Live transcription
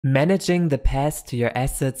Managing the paths to your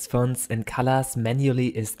assets, fonts and colors manually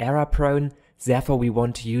is error prone. Therefore, we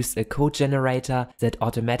want to use a code generator that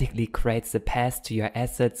automatically creates the path to your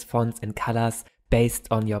assets, fonts and colors based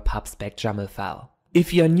on your pubspec.yaml file.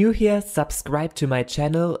 If you're new here, subscribe to my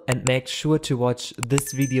channel and make sure to watch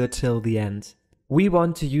this video till the end. We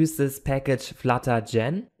want to use this package Flutter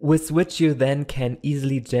Gen, with which you then can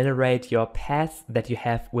easily generate your paths that you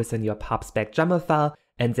have within your pubspec.yaml file,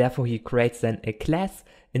 and therefore he creates then a class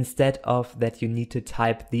instead of that you need to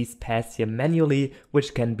type these paths here manually,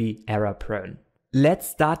 which can be error prone. Let's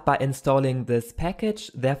start by installing this package.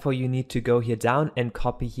 Therefore you need to go here down and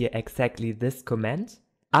copy here exactly this command.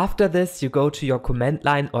 After this, you go to your command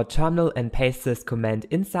line or terminal and paste this command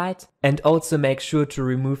inside, and also make sure to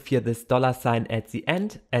remove here this $sign at the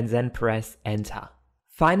end and then press enter.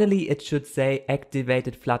 Finally, it should say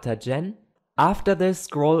activated Flutter Gen. After this,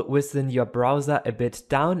 scroll within your browser a bit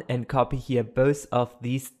down and copy here both of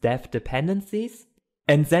these dev dependencies.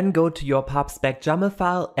 And then go to your pubspec.yaml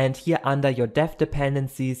file, and here under your dev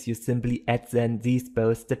dependencies, you simply add then these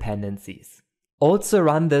both dependencies. Also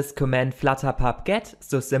run this command flutter pub-get,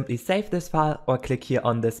 so simply save this file or click here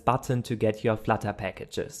on this button to get your Flutter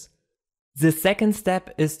packages. The second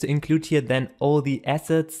step is to include here then all the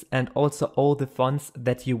assets and also all the fonts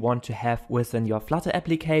that you want to have within your Flutter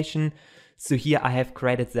application. So here I have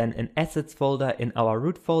created then an assets folder in our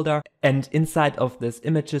root folder, and inside of this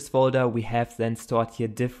images folder we have then stored here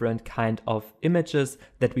different kind of images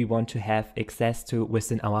that we want to have access to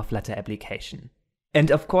within our Flutter application. And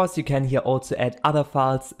of course you can here also add other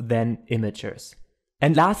files than images.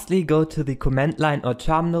 And lastly, go to the command line or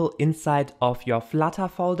terminal inside of your Flutter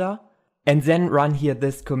folder and then run here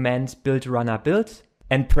this command build runner build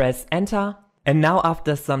and press enter. And now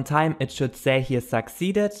after some time it should say here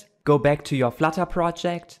succeeded. Go back to your Flutter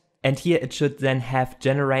project, and here it should then have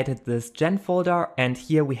generated this gen folder, and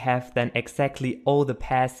here we have then exactly all the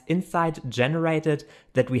paths inside generated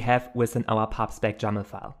that we have within our pubspec.yaml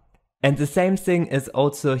file. And the same thing is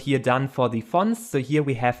also here done for the fonts, so here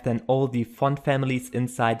we have then all the font families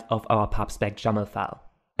inside of our pubspec.yaml file.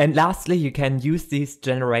 And lastly, you can use these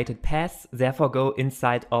generated paths, therefore go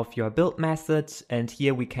inside of your build method, and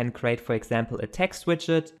here we can create, for example, a text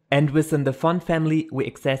widget, and within the font family we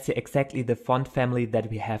access here exactly the font family that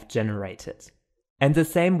we have generated. And the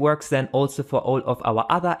same works then also for all of our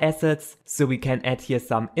other assets, so we can add here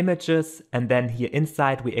some images, and then here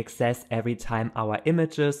inside we access every time our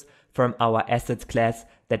images from our assets class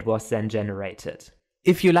that was then generated.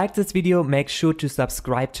 If you liked this video, make sure to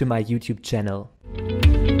subscribe to my YouTube channel.